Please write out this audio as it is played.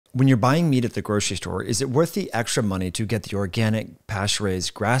when you're buying meat at the grocery store, is it worth the extra money to get the organic,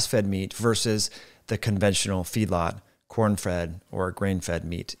 pasture-raised, grass-fed meat versus the conventional feedlot, corn-fed, or grain-fed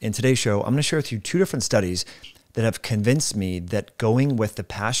meat? In today's show, I'm going to share with you 2 different studies that have convinced me that going with the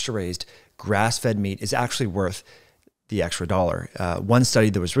pasture-raised, grass-fed meat is actually worth the extra dollar. One study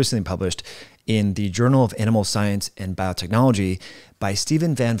that was recently published in the Journal of Animal Science and Biotechnology by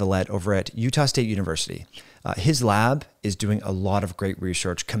Stephen Van Vliet over at Utah State University. His lab is doing a lot of great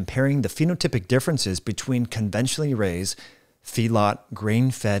research comparing the phenotypic differences between conventionally raised feedlot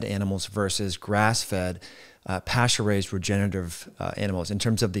grain-fed animals versus grass-fed pasture-raised regenerative animals in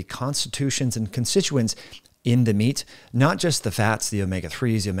terms of the constitutions and constituents in the meat, not just the fats, the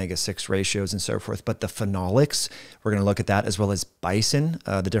omega-3s, the omega-6 ratios and so forth, but the phenolics. We're going to look at that, as well as bison,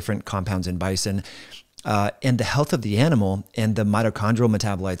 the different compounds in bison, and the health of the animal and the mitochondrial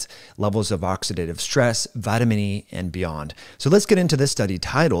metabolites, levels of oxidative stress, vitamin E, and beyond. So let's get into this study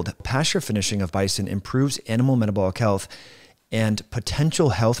titled Pasture Finishing of Bison Improves Animal Metabolic Health and Potential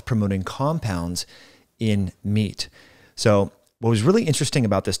Health Promoting Compounds in Meat. So what was really interesting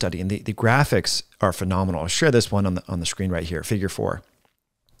about this study, and the graphics are phenomenal. I'll share this one on the screen right here, figure 4.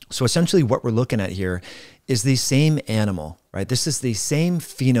 So essentially what we're looking at here is the same animal, right? This is the same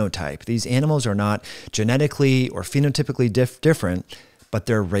phenotype. These animals are not genetically or phenotypically different, but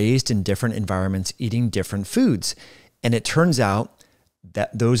they're raised in different environments, eating different foods. And it turns out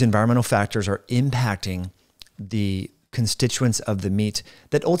that those environmental factors are impacting the constituents of the meat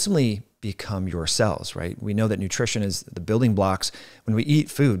that ultimately become your cells, right? We know that nutrition is the building blocks. When we eat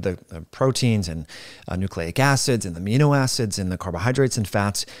food, the proteins and nucleic acids and the amino acids and the carbohydrates and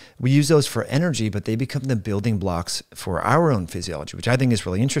fats, we use those for energy, but they become the building blocks for our own physiology, which I think is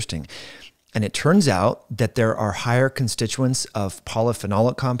really interesting. And it turns out that there are higher constituents of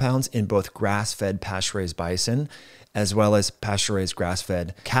polyphenolic compounds in both grass-fed pasture-raised bison as well as pasture-raised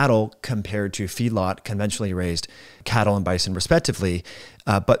grass-fed cattle compared to feedlot, conventionally raised cattle and bison respectively.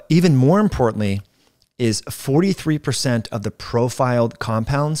 But even more importantly is 43% of the profiled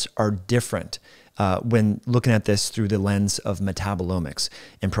compounds are different when looking at this through the lens of metabolomics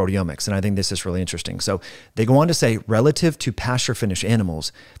and proteomics. And I think this is really interesting. So they go on to say, relative to pasture-finished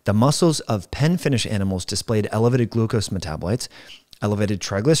animals, the muscles of pen-finished animals displayed elevated glucose metabolites, elevated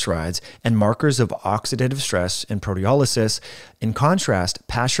triglycerides, and markers of oxidative stress and proteolysis. In contrast,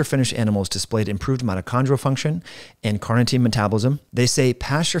 pasture-finished animals displayed improved mitochondrial function and carnitine metabolism. They say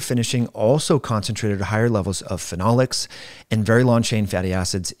pasture finishing also concentrated higher levels of phenolics and very long-chain fatty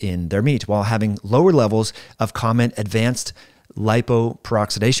acids in their meat, while having lower levels of common advanced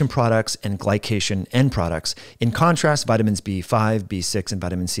lipoperoxidation products and glycation end products. In contrast, vitamins B5, B6, and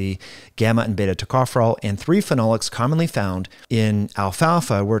vitamin C, gamma and beta tocopherol, and 3 phenolics commonly found in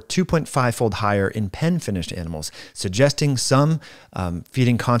alfalfa were 2.5-fold higher in pen-finished animals, suggesting some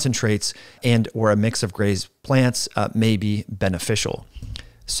feeding concentrates and or a mix of grazed plants may be beneficial.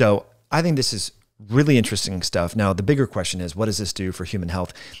 So I think this is really interesting stuff. Now, the bigger question is, what does this do for human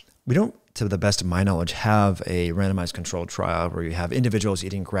health? We don't, to the best of my knowledge, have a randomized controlled trial where you have individuals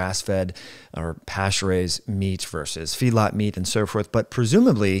eating grass-fed or pasture-raised meat versus feedlot meat and so forth. But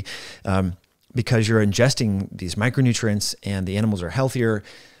presumably, because you're ingesting these micronutrients and the animals are healthier,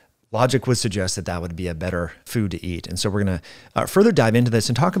 logic would suggest that that would be a better food to eat. And so we're going to further dive into this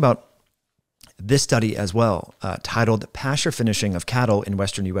and talk about this study as well, titled Pasture Finishing of Cattle in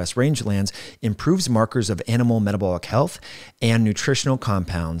Western U.S. Rangelands Improves Markers of Animal Metabolic Health and Nutritional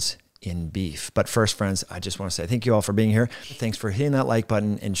Compounds in Beef. But first, friends, I just want to say thank you all for being here. Thanks for hitting that like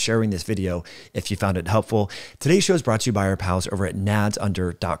button and sharing this video if you found it helpful. Today's show is brought to you by our pals over at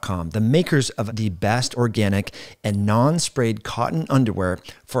nadsunder.com, the makers of the best organic and non-sprayed cotton underwear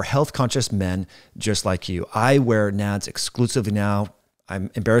for health-conscious men just like you. I wear Nads exclusively now. I'm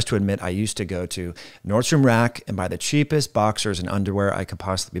embarrassed to admit I used to go to Nordstrom Rack and buy the cheapest boxers and underwear I could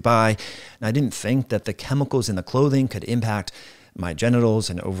possibly buy. And I didn't think that the chemicals in the clothing could impact my genitals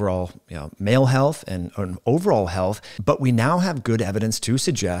and overall, male health and overall health. But we now have good evidence to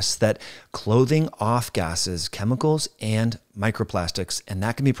suggest that clothing off-gasses chemicals and microplastics, and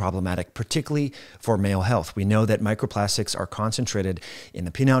that can be problematic, particularly for male health. We know that microplastics are concentrated in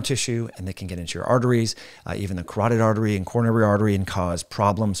the penile tissue and they can get into your arteries, even the carotid artery and coronary artery, and cause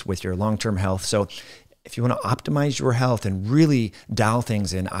problems with your long-term health. So if you want to optimize your health and really dial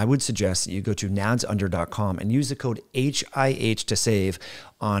things in, I would suggest that you go to nadsunder.com and use the code HIH to save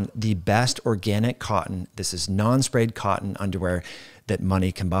on the best organic cotton. This is non-sprayed cotton underwear that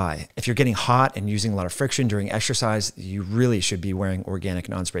money can buy. If you're getting hot and using a lot of friction during exercise, you really should be wearing organic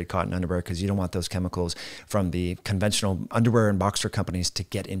non-sprayed cotton underwear because you don't want those chemicals from the conventional underwear and boxer companies to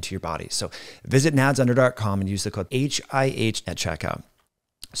get into your body. So visit nadsunder.com and use the code HIH at checkout.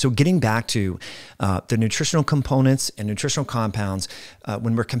 So getting back to the nutritional components and nutritional compounds,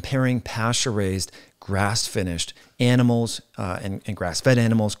 when we're comparing pasture-raised, grass-finished animals and grass-fed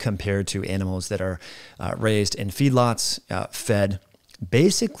animals compared to animals that are raised in feedlots, fed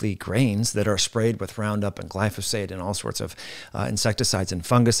basically grains that are sprayed with Roundup and glyphosate and all sorts of insecticides and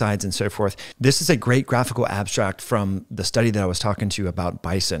fungicides and so forth. This is a great graphical abstract from the study that I was talking to you about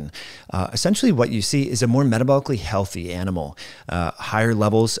bison. Essentially what you see is a more metabolically healthy animal, higher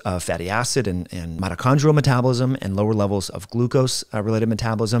levels of fatty acid and mitochondrial metabolism and lower levels of glucose related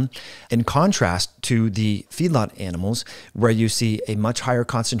metabolism, in contrast to the feedlot animals where you see a much higher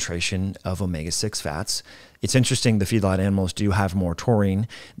concentration of omega-6 fats. It's interesting, the feedlot animals do have more taurine.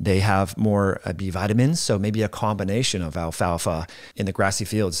 They have more B vitamins, so maybe a combination of alfalfa in the grassy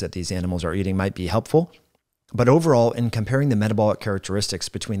fields that these animals are eating might be helpful. But overall, in comparing the metabolic characteristics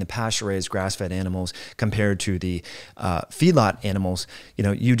between the pasture-raised grass-fed animals compared to the feedlot animals,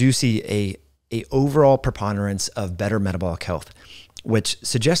 you do see a overall preponderance of better metabolic health, which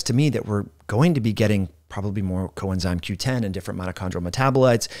suggests to me that we're going to be getting probably more coenzyme Q10 and different mitochondrial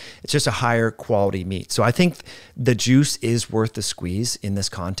metabolites. It's just a higher quality meat. So I think the juice is worth the squeeze in this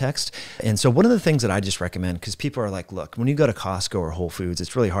context. And so one of the things that I just recommend, because people are like, look, when you go to Costco or Whole Foods,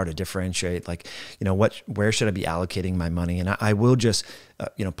 it's really hard to differentiate, like, where should I be allocating my money? And I will just,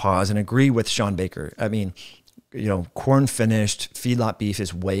 pause and agree with Sean Baker. I mean, corn finished feedlot beef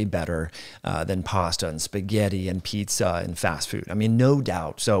is way better than pasta and spaghetti and pizza and fast food. I mean, no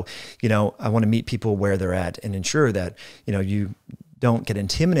doubt. So, I want to meet people where they're at and ensure that, you don't get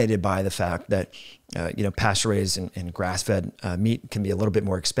intimidated by the fact that, pasture-raised and grass-fed meat can be a little bit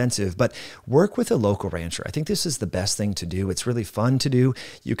more expensive, but work with a local rancher. I think this is the best thing to do. It's really fun to do.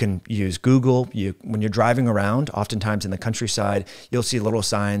 You can use Google. When you're driving around, oftentimes in the countryside, you'll see little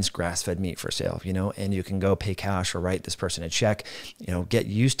signs, grass-fed meat for sale, and you can go pay cash or write this person a check, get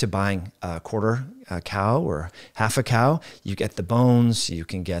used to buying a quarter cow or half a cow. You get the bones, you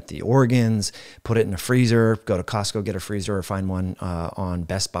can get the organs, put it in a freezer, go to Costco, get a freezer or find one on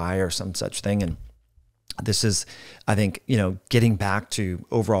Best Buy or some such thing. And this is, I think, getting back to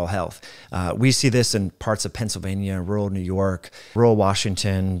overall health. We see this in parts of Pennsylvania, rural New York, rural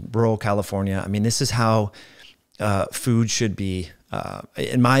Washington, rural California. I mean, this is how food should be.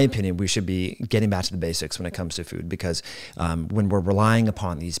 In my opinion, we should be getting back to the basics when it comes to food, because when we're relying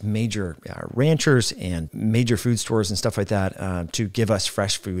upon these major ranchers and major food stores and stuff like that to give us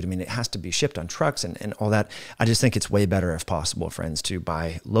fresh food, I mean, it has to be shipped on trucks and all that. I just think it's way better, if possible, friends, to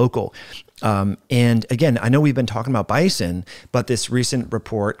buy local. And again, I know we've been talking about bison, but this recent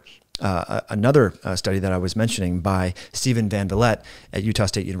report, another study that I was mentioning by Stephen Van Vliet at Utah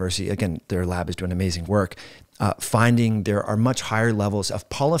State University, again, their lab is doing amazing work, finding there are much higher levels of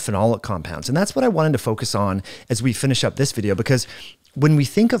polyphenolic compounds. And that's what I wanted to focus on as we finish up this video, because when we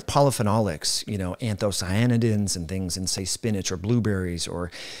think of polyphenolics, anthocyanidins and things in, say, spinach or blueberries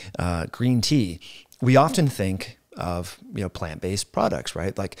or green tea, we often think of, plant-based products,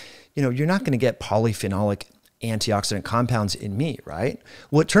 right? Like, you're not going to get polyphenolic antioxidant compounds in meat, right?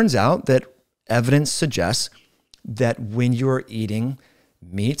 Well, it turns out that evidence suggests that when you're eating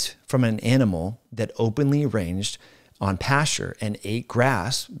meat from an animal that openly ranged on pasture and ate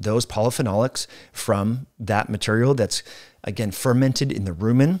grass, those polyphenolics from that material that's, again, fermented in the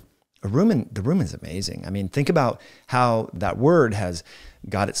rumen. The rumen is amazing. I mean, think about how that word has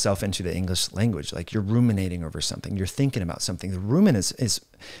got itself into the English language. Like, you're ruminating over something, you're thinking about something. The rumen is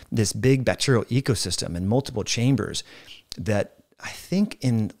this big bacterial ecosystem in multiple chambers that I think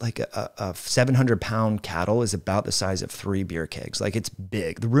in like a 700-pound cattle is about the size of 3 beer kegs. Like, it's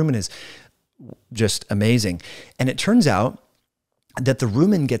big. The rumen is just amazing. And it turns out that the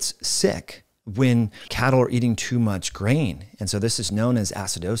rumen gets sick when cattle are eating too much grain. And so this is known as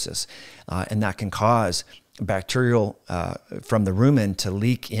acidosis. And that can cause bacterial from the rumen to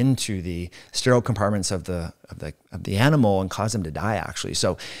leak into the sterile compartments of the animal and cause them to die, actually.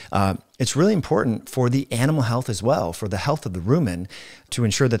 So it's really important for the animal health as well, for the health of the rumen, to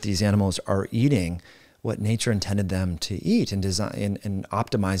ensure that these animals are eating what nature intended them to eat and design and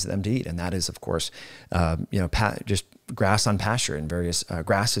optimize them to eat. And that is, of course, just grass on pasture and various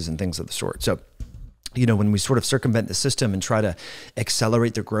grasses and things of the sort. So, when we sort of circumvent the system and try to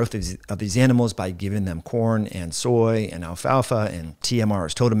accelerate the growth of these animals by giving them corn and soy and alfalfa and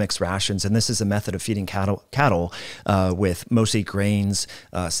TMRs, total mixed rations, and this is a method of feeding cattle with mostly grains,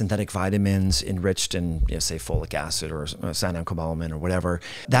 synthetic vitamins enriched in, say, folic acid or cyanocobalamin or whatever,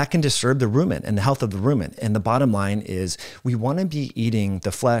 that can disturb the rumen and the health of the rumen. And the bottom line is we want to be eating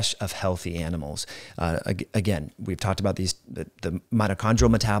the flesh of healthy animals. Again, we've talked about the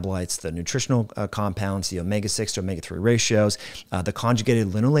mitochondrial metabolites, the nutritional compounds, compounds, the omega-6 to omega-3 ratios, the conjugated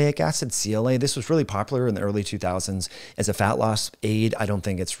linoleic acid, CLA. This was really popular in the early 2000s as a fat loss aid. I don't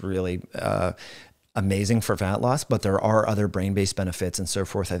think it's really amazing for fat loss, but there are other brain-based benefits and so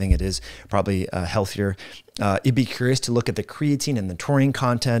forth. I think it is probably healthier. You'd be curious to look at the creatine and the taurine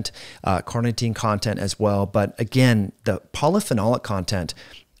content, carnitine content as well. But again, the polyphenolic content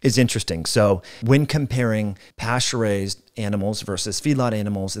is interesting. So when comparing pasture-raised animals versus feedlot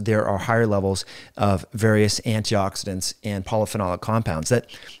animals, there are higher levels of various antioxidants and polyphenolic compounds that,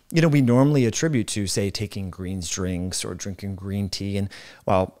 we normally attribute to, say, taking greens drinks or drinking green tea. And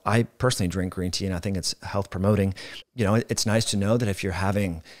while I personally drink green tea and I think it's health promoting, it's nice to know that if you're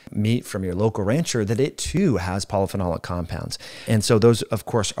having meat from your local rancher, that it too has polyphenolic compounds. And so those, of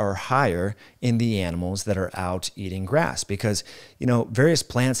course, are higher in the animals that are out eating grass because, various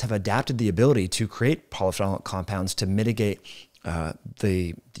plants have adapted the ability to create polyphenolic compounds to mitigate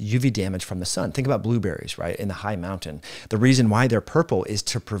the UV damage from the sun. Think about blueberries, right, in the high mountain. The reason why they're purple is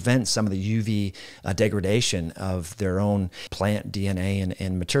to prevent some of the UV degradation of their own plant DNA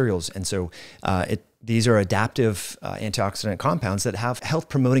and materials. And so these are adaptive antioxidant compounds that have health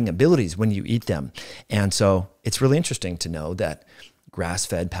promoting abilities when you eat them. And so it's really interesting to know that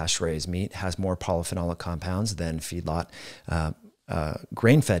grass-fed pasture-raised meat has more polyphenolic compounds than feedlot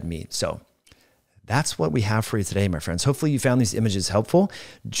grain-fed meat. So that's what we have for you today, my friends. Hopefully you found these images helpful.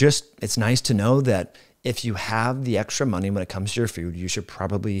 It's nice to know that if you have the extra money when it comes to your food, you should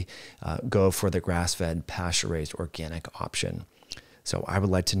probably go for the grass-fed, pasture-raised, organic option. So I would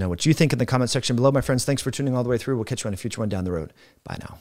like to know what you think in the comment section below, my friends. Thanks for tuning all the way through. We'll catch you on a future one down the road. Bye now.